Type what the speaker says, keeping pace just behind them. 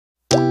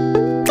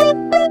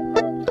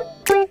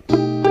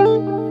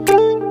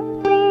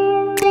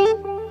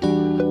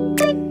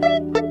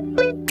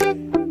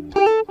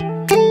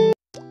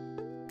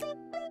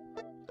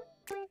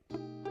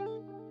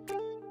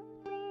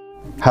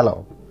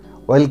Hello,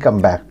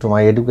 welcome back to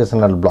my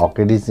educational blog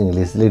It is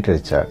English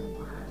Literature.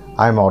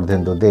 I am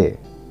Ardhendu De.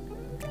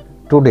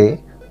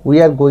 Today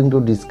we are going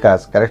to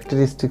discuss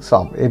characteristics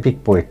of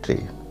epic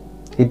poetry.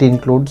 It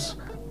includes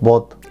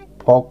both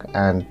folk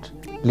and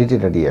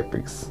literary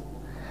epics,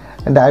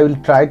 and I will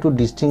try to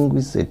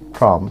distinguish it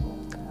from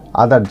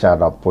other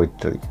genre of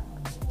poetry.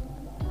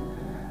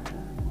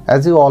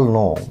 As you all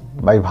know,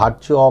 by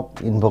virtue of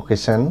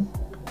Invocation,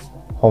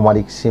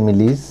 Homeric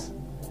Similes,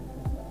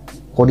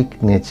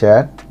 Choric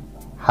Nature,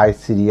 High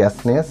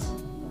Seriousness,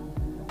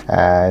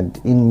 and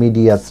In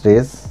Medias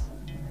Res,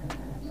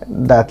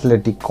 the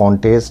athletic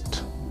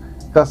contest,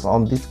 discuss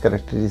on these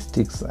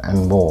characteristics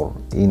and more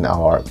in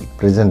our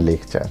present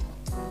lecture.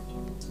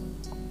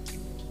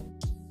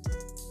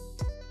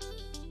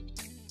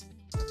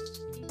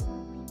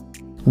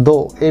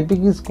 Though epic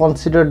is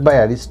considered by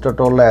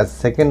Aristotle as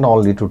second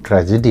only to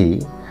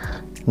tragedy,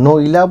 no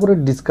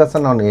elaborate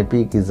discussion on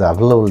epic is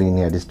available in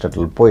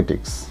Aristotle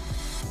Poetics.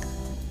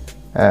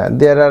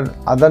 There are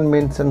other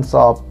mentions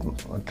of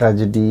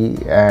tragedy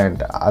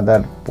and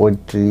other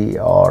poetry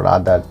or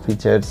other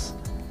features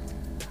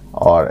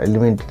or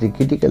elementary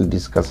critical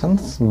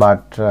discussions,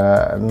 but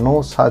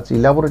no such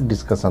elaborate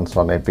discussions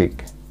on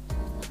epic.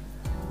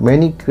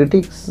 Many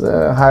critics,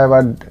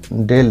 however,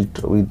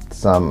 dealt with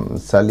some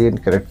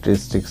salient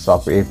characteristics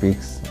of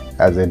epics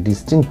as a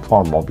distinct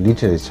form of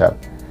literature.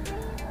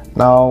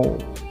 Now,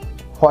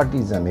 what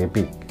is an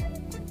epic?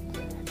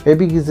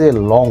 Epic is a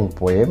long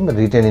poem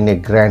written in a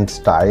grand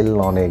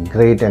style on a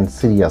great and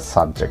serious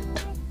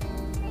subject.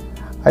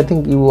 I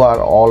think you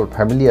are all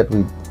familiar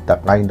with the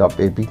kind of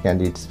epic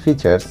and its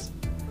features.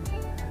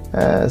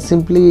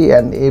 Simply,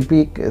 an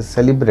epic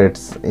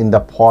celebrates in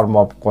the form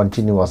of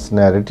continuous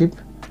narrative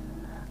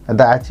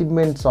the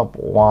achievements of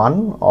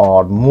one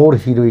or more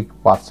heroic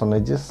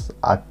personages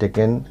are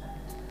taken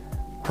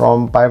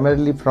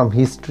primarily from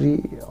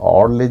history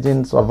or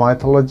legends or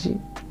mythology.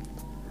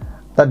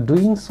 The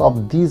doings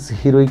of these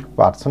heroic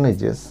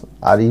personages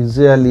are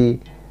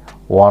usually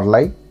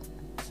warlike,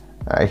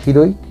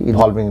 heroic,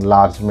 involving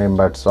large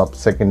members of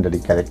secondary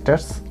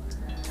characters,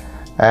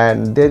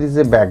 and there is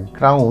a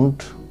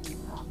background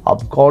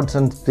of gods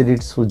and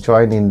spirits who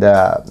join in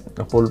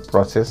the whole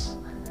process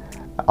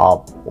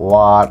of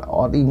war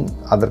or in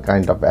other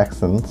kind of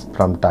actions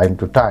from time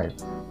to time.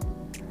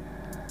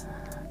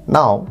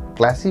 Now,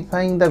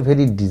 classifying the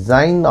very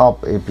design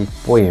of epic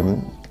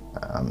poem,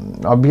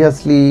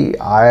 obviously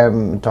I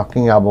am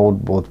talking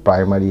about both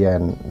primary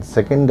and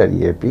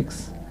secondary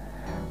epics.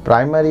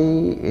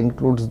 Primary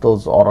includes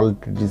those oral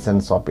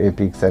traditions of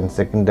epics, and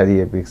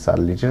secondary epics are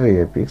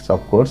literary epics.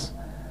 Of course,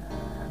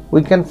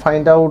 we can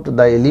find out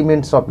the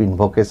elements of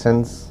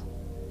invocations,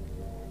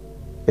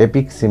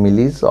 epic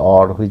similes,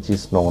 or which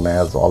is known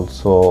as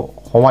also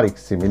Homeric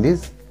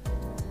Similes,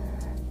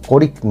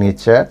 Choric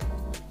Nature,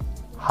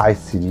 High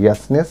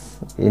Seriousness,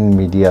 In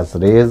Medias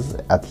Res,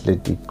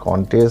 athletic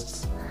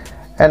contests,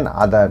 and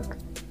other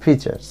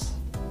features.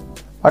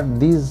 But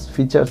these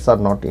features are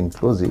not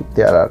inclusive.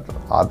 There are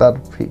other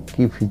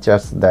key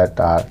features that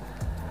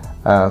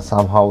are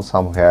somehow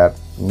somewhere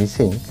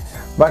missing,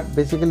 but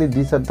basically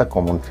these are the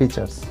common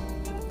features.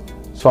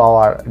 So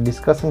our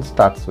discussion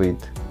starts with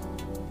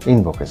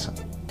invocation.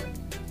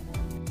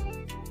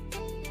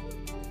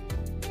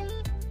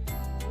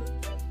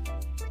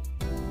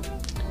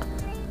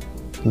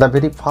 The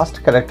very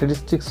first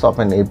characteristics of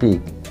an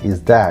epic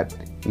is that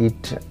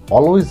it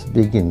always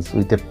begins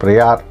with a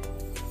prayer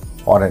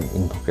or an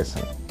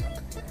invocation.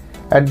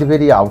 At the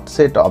very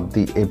outset of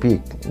the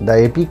epic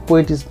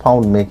poet is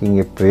found making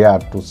a prayer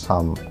to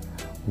some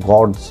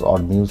gods or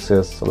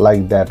muses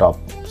like that of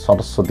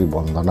Saraswati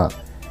Bandhana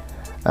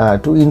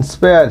to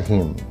inspire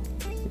him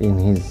in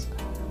his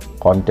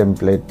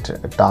contemplate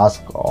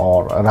task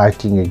or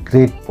writing a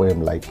great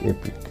poem like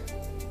epic.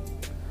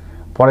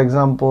 For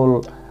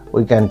example,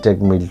 we can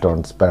take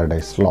Milton's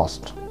Paradise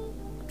Lost.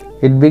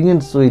 It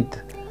begins with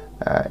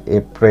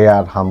a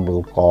prayer,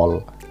 humble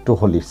call to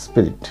Holy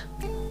Spirit.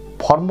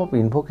 Form of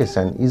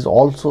invocation is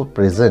also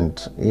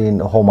present in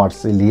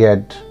Homer's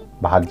Iliad,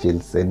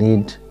 Virgil's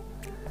Aeneid.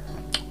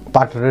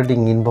 Part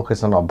reading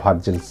invocation of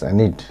Virgil's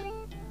Aeneid,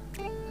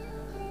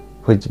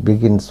 which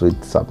begins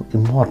with some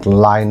immortal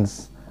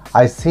lines.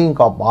 I think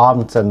of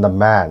arms and the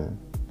man,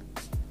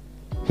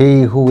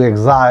 he who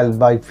exiled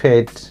by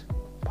fate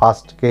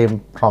first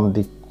came from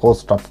the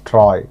coast of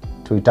Troy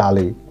to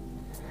Italy,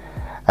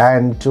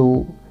 and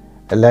to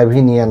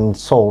Lavinian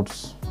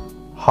swords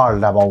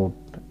hurled about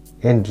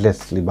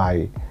endlessly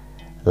by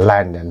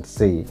land and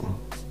sea,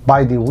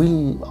 by the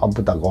will of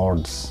the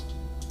gods,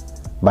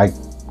 by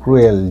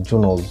cruel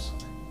Juno's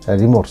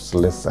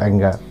remorseless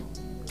anger.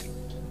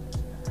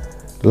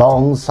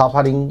 Long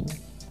suffering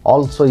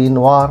also in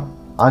war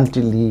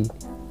until he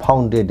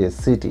founded a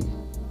city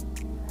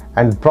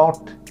and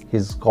brought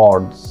his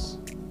gods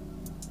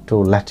to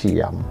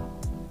Latium,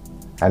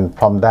 and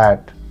from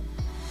that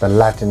the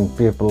Latin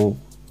people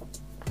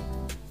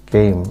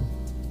came,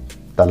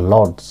 the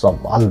lords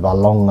of Alba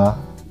Longa,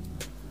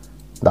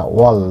 the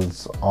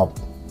walls of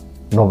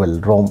noble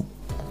Rome.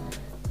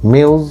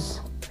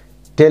 Muse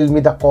Tell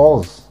me the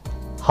cause.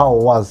 How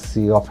was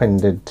she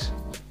offended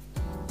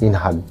in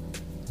her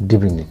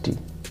divinity?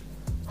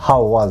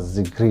 How was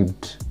she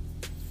grieved,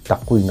 the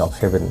Queen of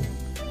Heaven,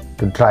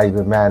 to drive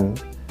a man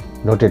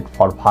noted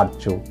for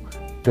virtue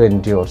to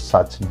endure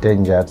such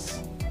dangers,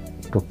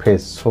 to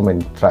face so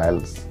many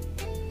trials?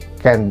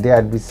 Can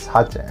there be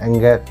such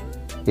anger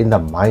in the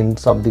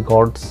minds of the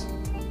gods?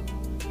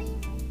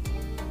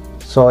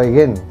 So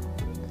again,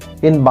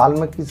 in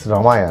Valmiki's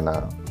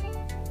Ramayana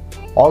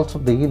also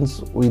begins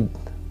with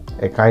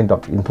a kind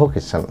of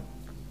invocation,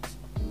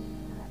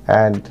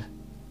 and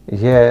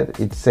here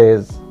it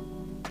says,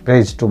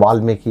 praise to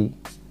Valmiki,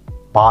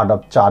 bard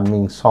of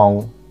charming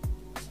song,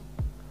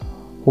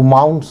 who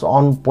mounts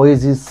on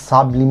poesy's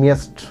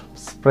sublimest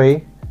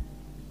spray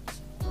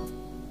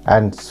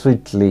and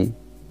sweetly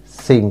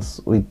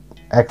sings with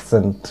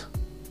accent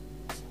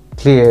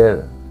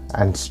clear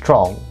and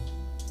strong.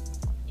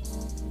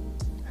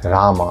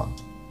 Rama,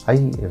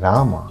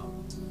 Rama,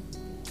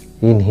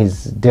 in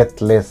his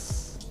deathless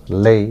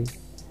lay,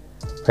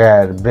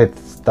 where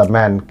breaths the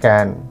man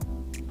can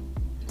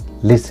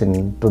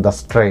listen to the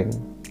strain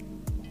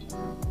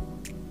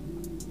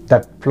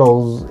that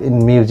flows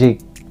in music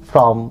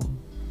from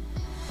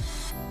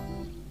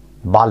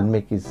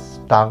Valmiki's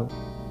tongue,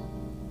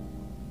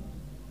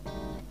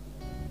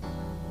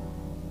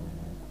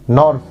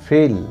 nor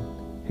fail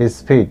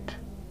his feet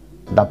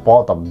the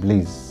path of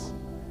bliss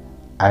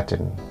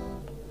attain,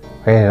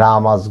 when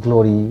Rama's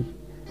glory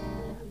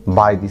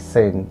by the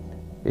saint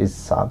is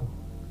sung.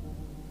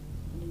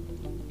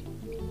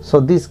 So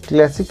these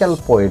classical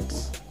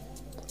poets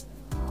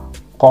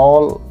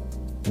call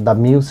the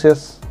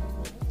muses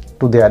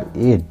to their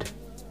aid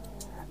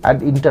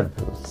at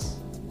intervals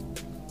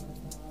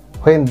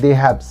when they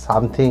have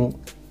something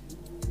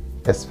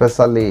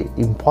especially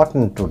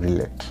important to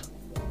relate.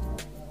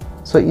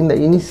 So in the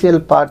initial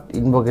part,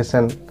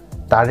 invocation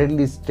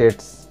directly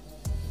states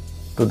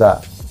to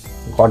the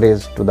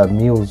goddess, to the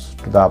muse,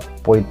 to the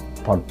poet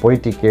for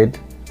poetic aid.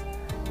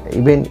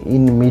 Even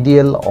in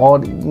medial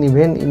or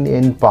even in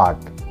end part,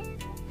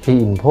 he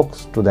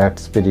invokes to that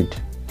spirit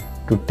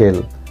to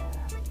tell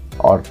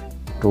or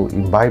to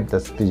imbibe the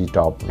spirit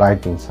of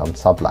writing some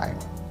sublime.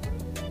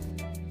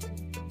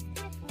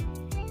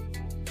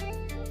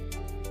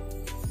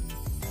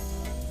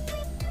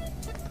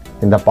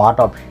 In the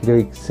part of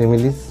heroic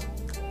similes,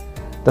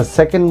 the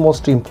second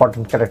most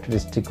important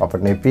characteristic of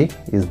an epic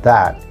is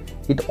that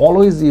it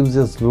always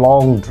uses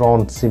long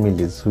drawn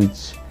similes,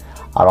 which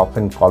are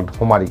often called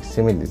Homeric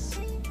Similes.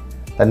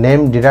 The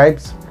name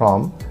derives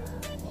from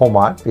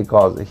Homer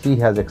because he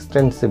has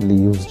extensively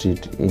used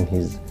it in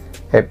his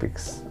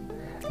epics.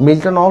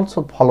 Milton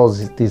also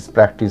follows this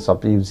practice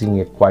of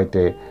using quite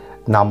a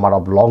number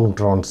of long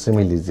drawn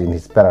similes in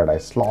his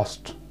Paradise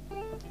Lost.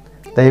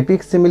 The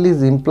epic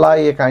similes imply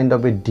a kind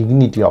of a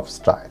dignity of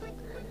style,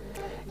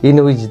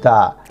 in which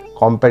the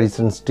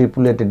comparison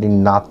stipulated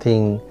in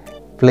nothing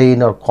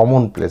plain or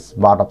commonplace,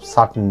 but of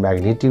certain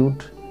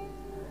magnitude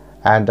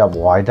and of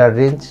wider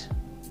range.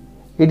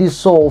 It is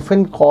so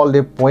often called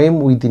a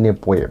poem within a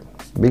poem,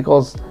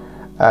 because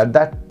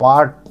that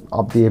part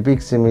of the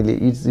epic simile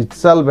is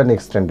itself an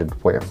extended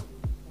poem,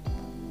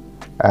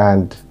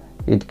 and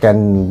it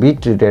can be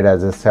treated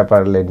as a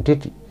separate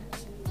entity.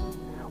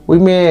 We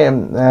may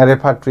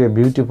refer to a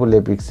beautiful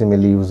epic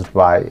simile used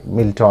by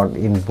Milton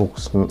in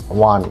books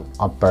 1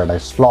 of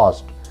Paradise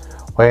Lost,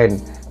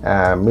 when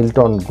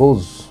Milton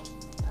goes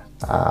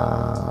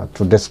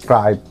to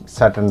describe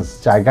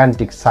Saturn's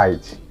gigantic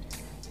size.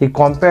 He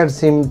compares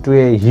him to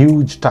a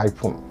huge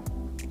typhoon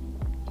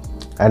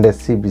and a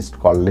sea beast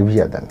called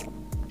Leviathan,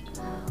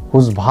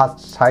 whose vast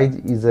size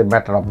is a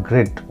matter of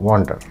great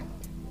wonder.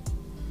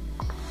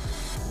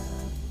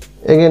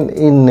 Again,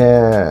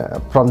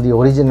 from the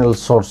original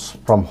source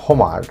from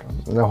Homer,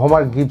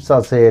 Homer gives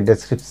us a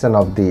description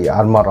of the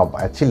armor of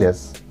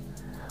Achilles,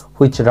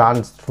 which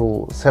runs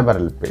through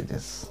several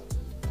pages.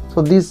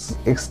 So this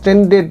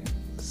extended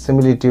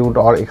similitude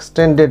or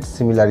extended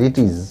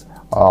similarities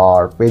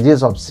or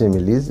pages of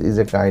similes is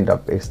a kind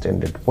of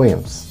extended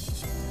poems.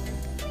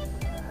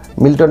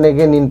 Milton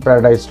again in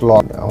Paradise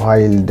Lost,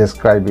 while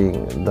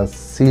describing the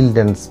shield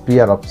and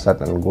spear of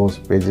Saturn, goes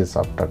pages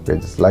after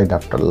pages, line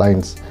after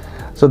lines.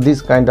 So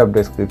these kind of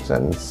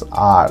descriptions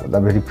are the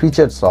very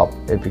features of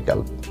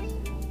epical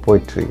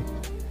poetry.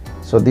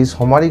 So these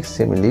Homeric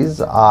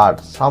similes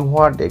are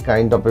somewhat a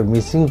kind of a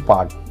missing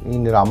part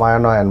in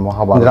Ramayana and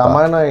Mahabharata. In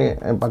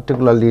Ramayana,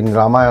 particularly in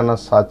Ramayana,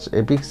 such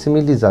epic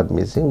similes are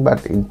missing,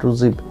 but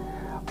intrusive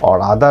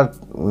or other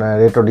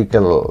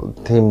rhetorical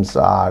themes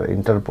are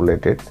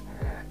interpolated.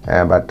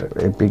 But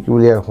a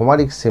peculiar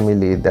Homeric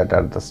simile that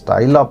are the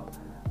style of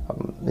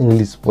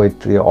English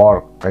poetry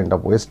or kind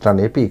of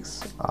Western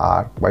epics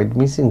are quite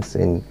missing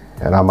in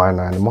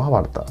Ramayana and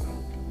Mahabharata.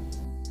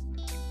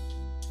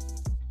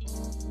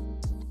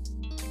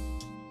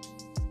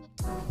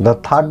 The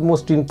third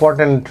most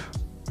important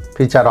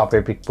feature of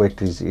epic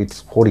poetry is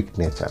its choric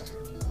nature.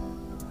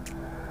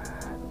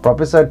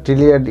 Professor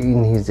Tilliard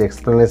in his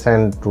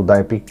explanation to the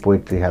epic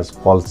poetry has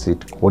called it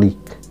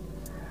choric,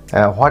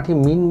 What he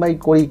mean by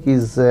Choric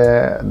is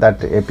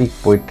that epic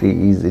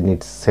poetry is in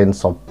its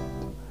sense of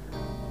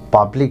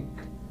public,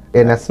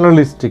 a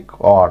nationalistic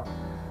or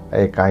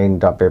a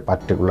kind of a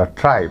particular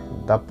tribe.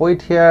 The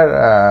poet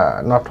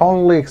here not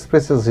only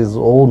expresses his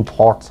own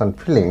thoughts and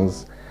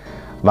feelings,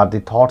 but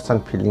the thoughts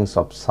and feelings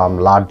of some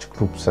large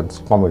groups and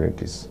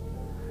communities.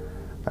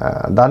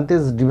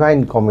 Dante's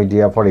Divine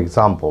Commedia, for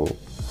example,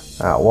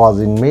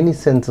 was in many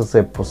senses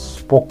a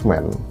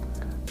spokesman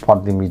for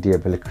the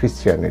medieval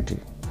Christianity.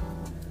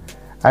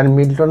 And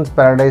Milton's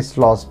Paradise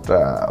Lost,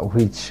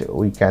 which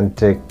we can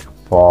take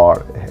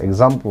for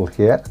example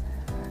here,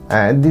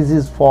 this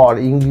is for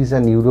English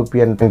and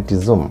European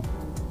patriotism.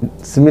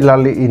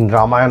 Similarly, in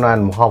Ramayana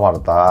and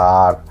Mahabharata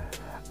are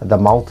the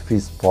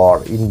mouthpiece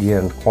for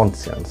Indian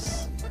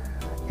conscience.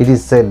 It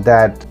is said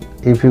that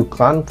if you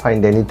can't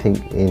find anything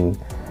in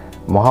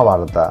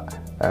Mahabharata,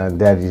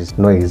 there is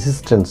no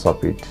existence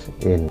of it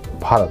in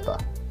Bharata,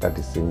 that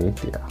is in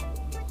India.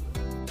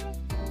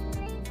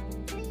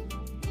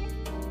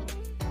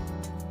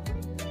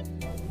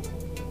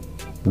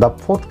 The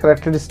fourth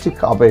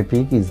characteristic of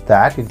epic is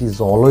that it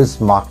is always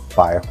marked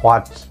by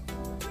what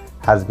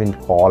has been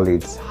called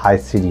its high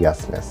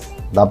seriousness.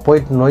 The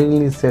poet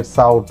knowingly sets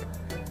out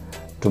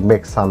to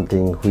make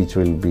something which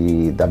will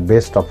be the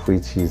best of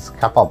which he is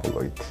capable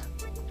with.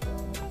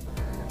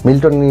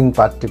 Milton in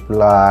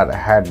particular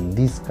had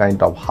this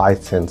kind of high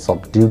sense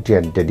of duty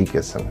and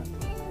dedication.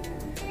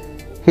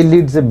 He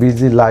leads a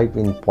busy life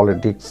in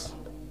politics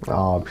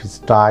of his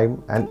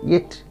time, and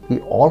yet he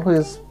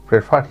always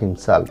preferred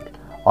himself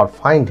or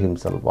find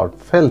himself or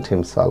felt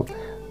himself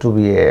to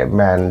be a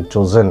man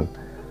chosen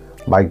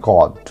by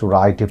God to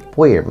write a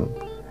poem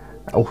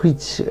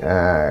which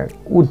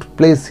would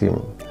place him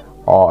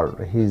or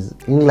his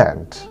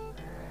England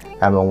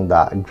among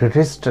the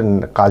greatest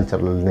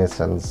cultural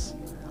nations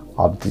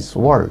of this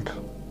world.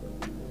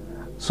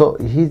 So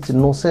his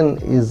notion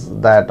is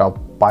that of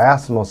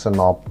pious notion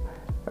of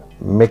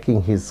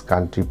making his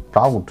country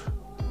proud.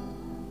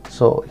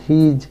 So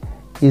he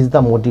is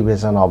the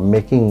motivation of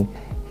making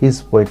his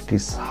poetry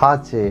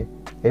such a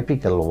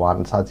epical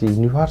one, such a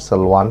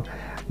universal one,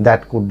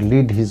 that could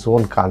lead his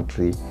own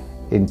country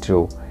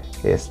into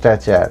a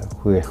stature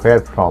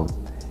wherefrom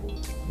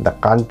the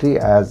country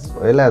as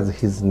well as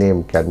his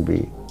name can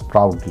be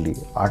proudly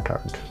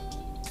uttered.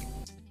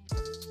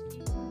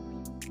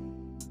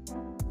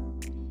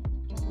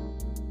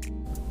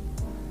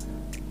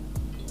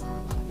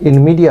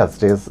 In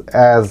medias res,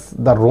 as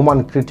the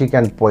Roman critic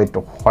and poet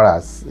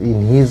Horace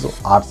in his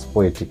Ars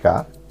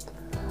Poetica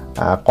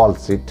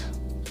calls it,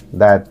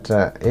 that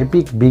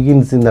epic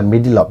begins in the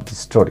middle of the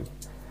story,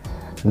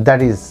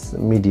 that is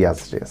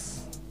medias res.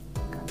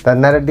 The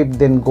narrative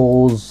then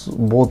goes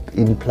both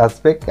in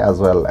flashback as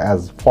well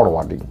as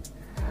forwarding.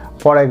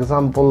 For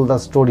example, the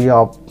story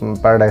of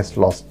Paradise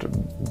Lost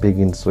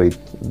begins with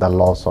the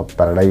loss of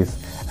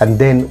paradise, and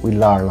then we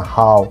learn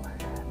how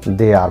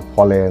they are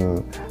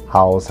fallen,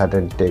 how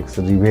Saturn takes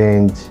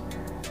revenge.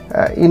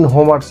 In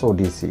Homer's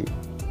Odyssey,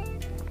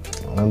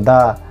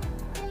 the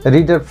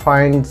reader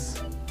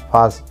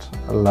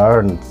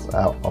learns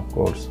of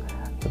course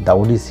the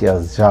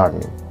Odysseus'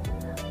 journey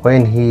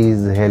when he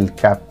is held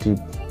captive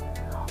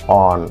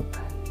on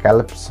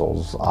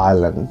Calypso's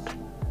island.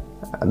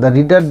 The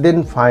reader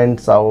then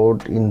finds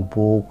out in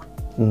book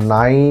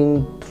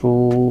 9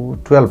 through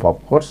 12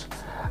 of course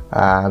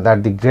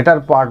that the greater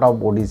part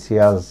of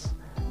Odysseus'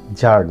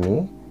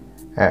 journey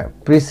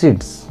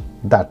precedes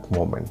that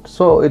moment.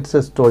 So it's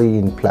a story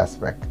in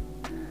flashback.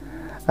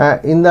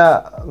 In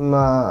the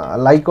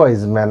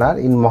likewise manner,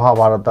 in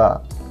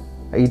Mahabharata,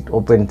 it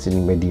opens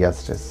in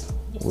medias res.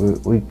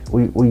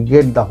 We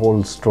get the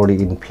whole story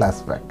in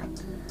flashback.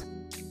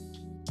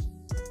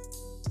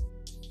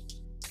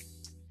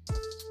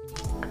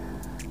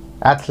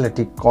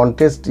 Athletic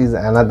contest is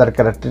another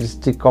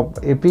characteristic of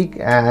epic,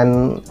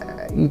 and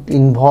it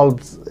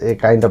involves a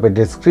kind of a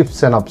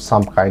description of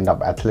some kind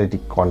of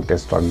athletic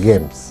contest or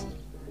games.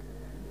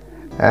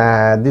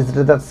 This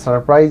rather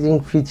surprising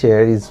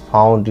feature is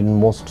found in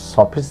most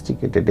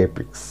sophisticated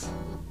epics.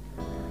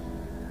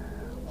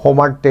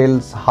 Homer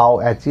tells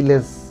how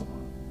Achilles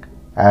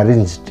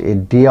arranged a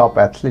day of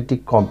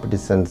athletic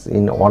competitions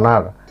in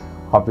honor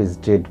of his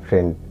dead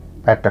friend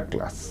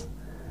Patroclus.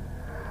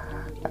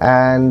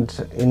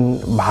 And in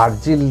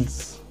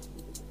Virgil's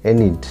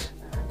Aeneid,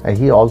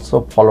 he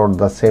also followed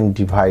the same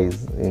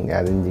device in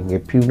arranging a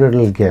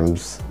funeral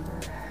games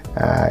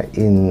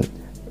in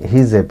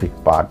his epic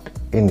part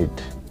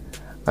Aeneid.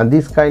 And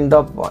these kind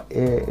of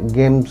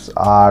games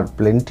are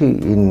plenty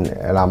in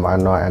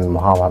Ramayana and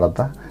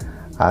Mahabharata,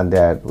 and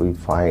there we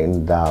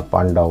find the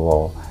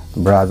Pandava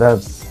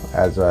brothers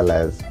as well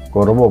as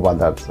Kaurava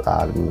brothers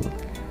are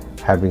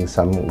having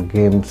some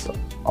games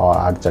or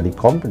archery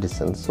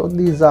competitions. So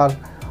these are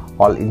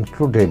all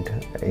included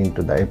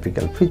into the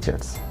epical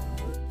features.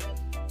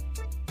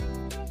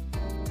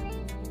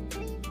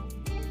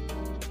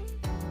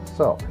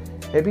 So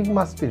epic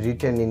must be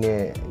written in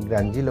a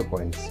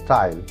grandiloquent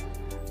style,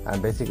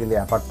 and basically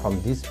apart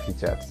from these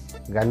features,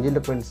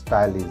 grandiloquent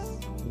style is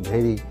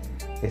very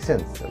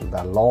essential.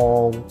 The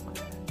long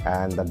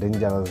and the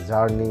dangerous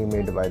journey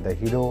made by the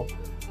hero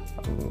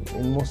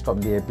in most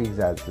of the epics,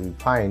 as we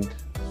find,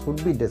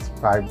 should be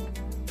described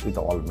with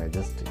all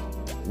majesty.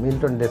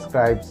 Milton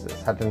describes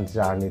Saturn's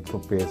journey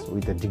through space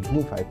with a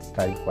dignified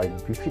style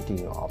quite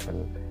befitting of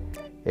an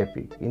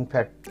epic. In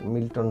fact,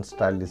 Milton's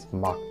style is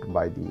marked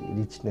by the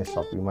richness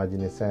of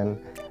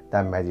imagination,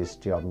 the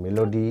majesty of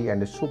melody,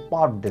 and a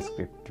superb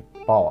descriptive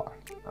power.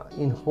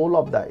 In whole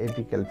of the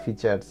epical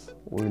features,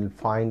 we will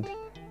find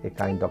a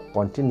kind of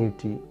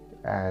continuity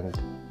and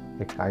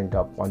a kind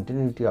of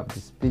continuity of the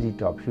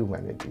spirit of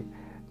humanity.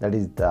 That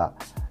is the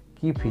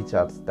key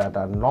features that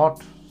are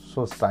not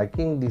so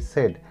strikingly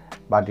said,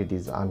 but it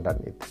is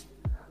underneath.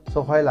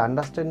 So while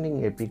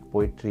understanding epic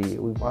poetry,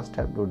 we must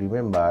have to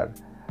remember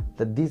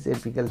that these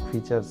epical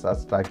features are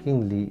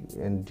strikingly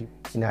in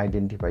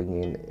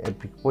identifying in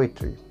epic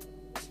poetry.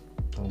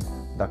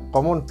 The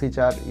common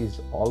feature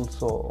is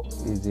also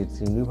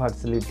its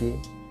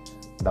universality.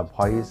 The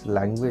voice,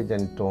 language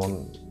and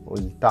tone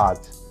will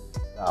touch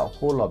the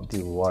whole of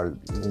the world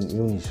in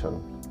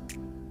unison.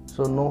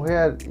 So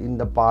nowhere in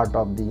the part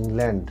of the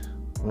England,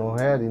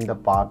 nowhere in the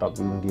part of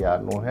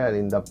India, nowhere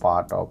in the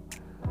part of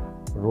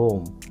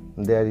Rome,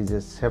 there is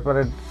a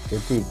separate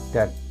epic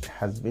that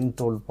has been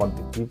told for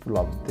the people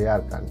of their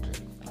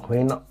country.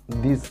 When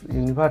this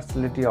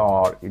universality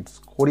or its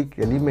choric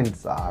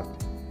elements are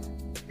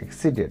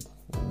exceeded,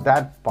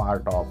 that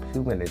part of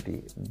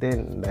humanity,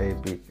 then the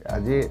epic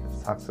as a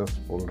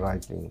successful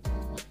writing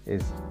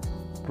is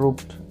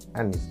proved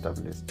and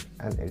established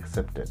and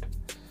accepted.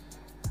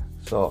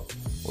 So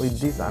with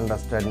this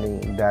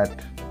understanding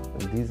that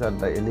these are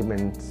the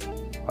elements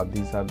or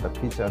these are the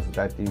features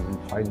that you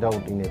will find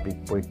out in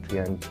epic poetry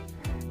and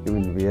you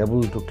will be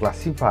able to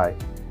classify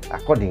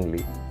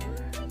accordingly,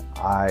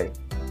 I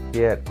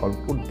here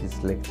conclude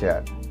this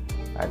lecture.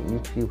 And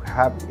if you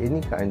have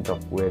any kind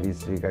of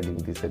queries regarding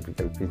these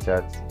epical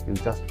features, you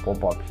just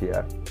pop up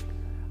here,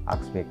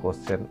 ask me a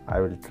question. I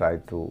will try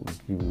to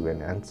give you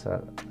an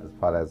answer as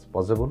far as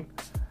possible.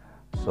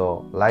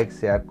 So like,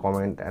 share,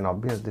 comment and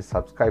obviously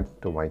subscribe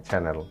to my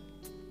channel.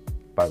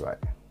 Bye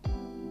bye.